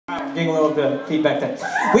I'm getting a little bit of feedback there.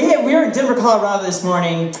 We were in Denver, Colorado this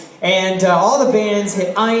morning, and all the bands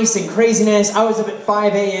hit ice and craziness. I was up at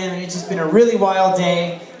 5 a.m. and it's just been a really wild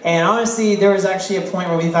day. And honestly, there was actually a point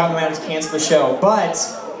where we thought we might have to cancel the show. But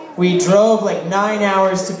we drove like 9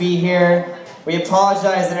 hours to be here. We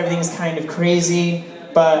apologize that everything's kind of crazy,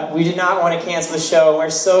 but we did not want to cancel the show. We're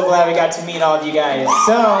so glad we got to meet all of you guys.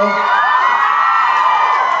 So,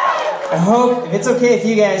 I hope, if it's okay with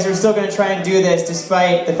you guys, we're still going to try and do this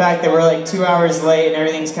despite the fact that we're like 2 hours late and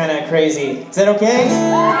everything's kind of crazy. Is that okay?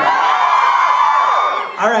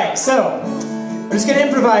 Alright, so, we're just going to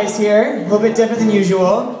improvise here, a little bit different than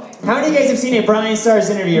usual. How many of you guys have seen a Bryan Stars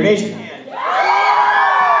interview? Raise your hand.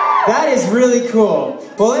 That is really cool.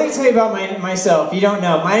 Well, let me tell you about myself, if you don't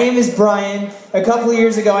know. My name is Bryan. A couple of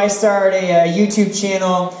years ago, I started a YouTube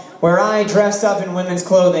channel where I dressed up in women's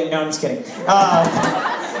clothing. No, I'm just kidding.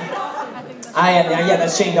 Yeah,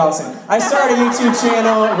 that's Shane Dawson. I started a YouTube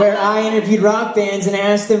channel where I interviewed rock bands and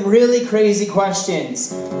asked them really crazy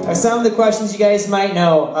questions. Some of the questions you guys might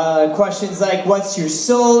know. Questions like, what's your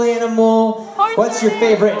soul animal? What's your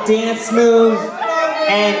favorite dance move?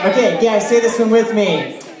 And, okay, guys, say this one with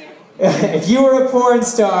me. If you were a porn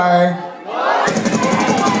star...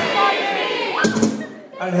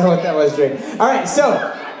 I don't know what that was, Drake. Alright,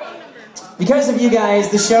 so, because of you guys,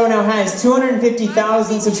 the show now has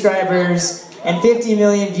 250,000 subscribers and 50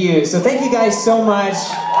 million views. So thank you guys so much.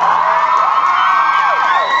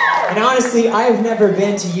 And honestly, I've never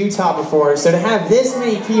been to Utah before, so to have this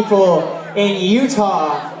many people in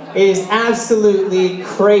Utah is absolutely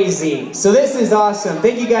crazy. So this is awesome.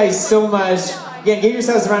 Thank you guys so much. Again, give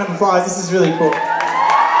yourselves a round of applause. This is really cool.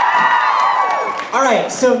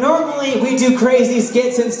 Alright, so normally we do crazy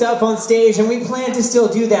skits and stuff on stage, and we plan to still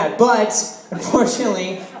do that, but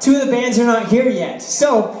unfortunately, 2 of the bands are not here yet.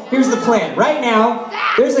 So, here's the plan. Right now,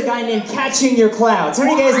 there's a guy named Catching Your Clouds. How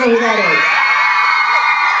many of you guys know who that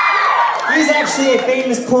is? He's actually a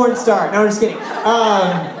famous porn star. No, I'm just kidding.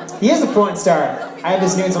 He is a porn star. I have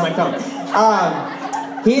his nudes on my phone.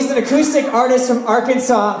 He's an acoustic artist from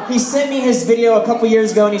Arkansas. He sent me his video a couple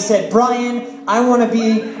years ago and he said, Bryan, I want to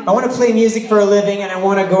play music for a living and I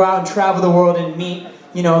want to go out and travel the world and meet,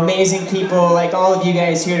 you know, amazing people like all of you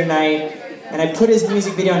guys here tonight. And I put his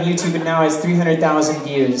music video on YouTube and now has 300,000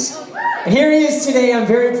 views. And here he is today. I'm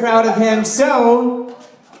very proud of him. So,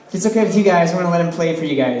 if it's okay with you guys, I want to let him play for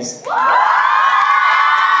you guys.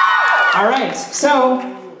 Alright, so,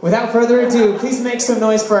 without further ado, please make some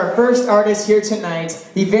noise for our first artist here tonight,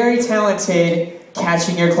 the very talented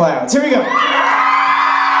Catching Your Clouds. Here we go.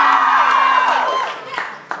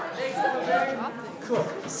 Cool.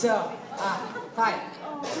 So, hi.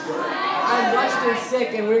 I'm rushed and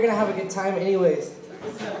sick, and we're gonna have a good time anyways.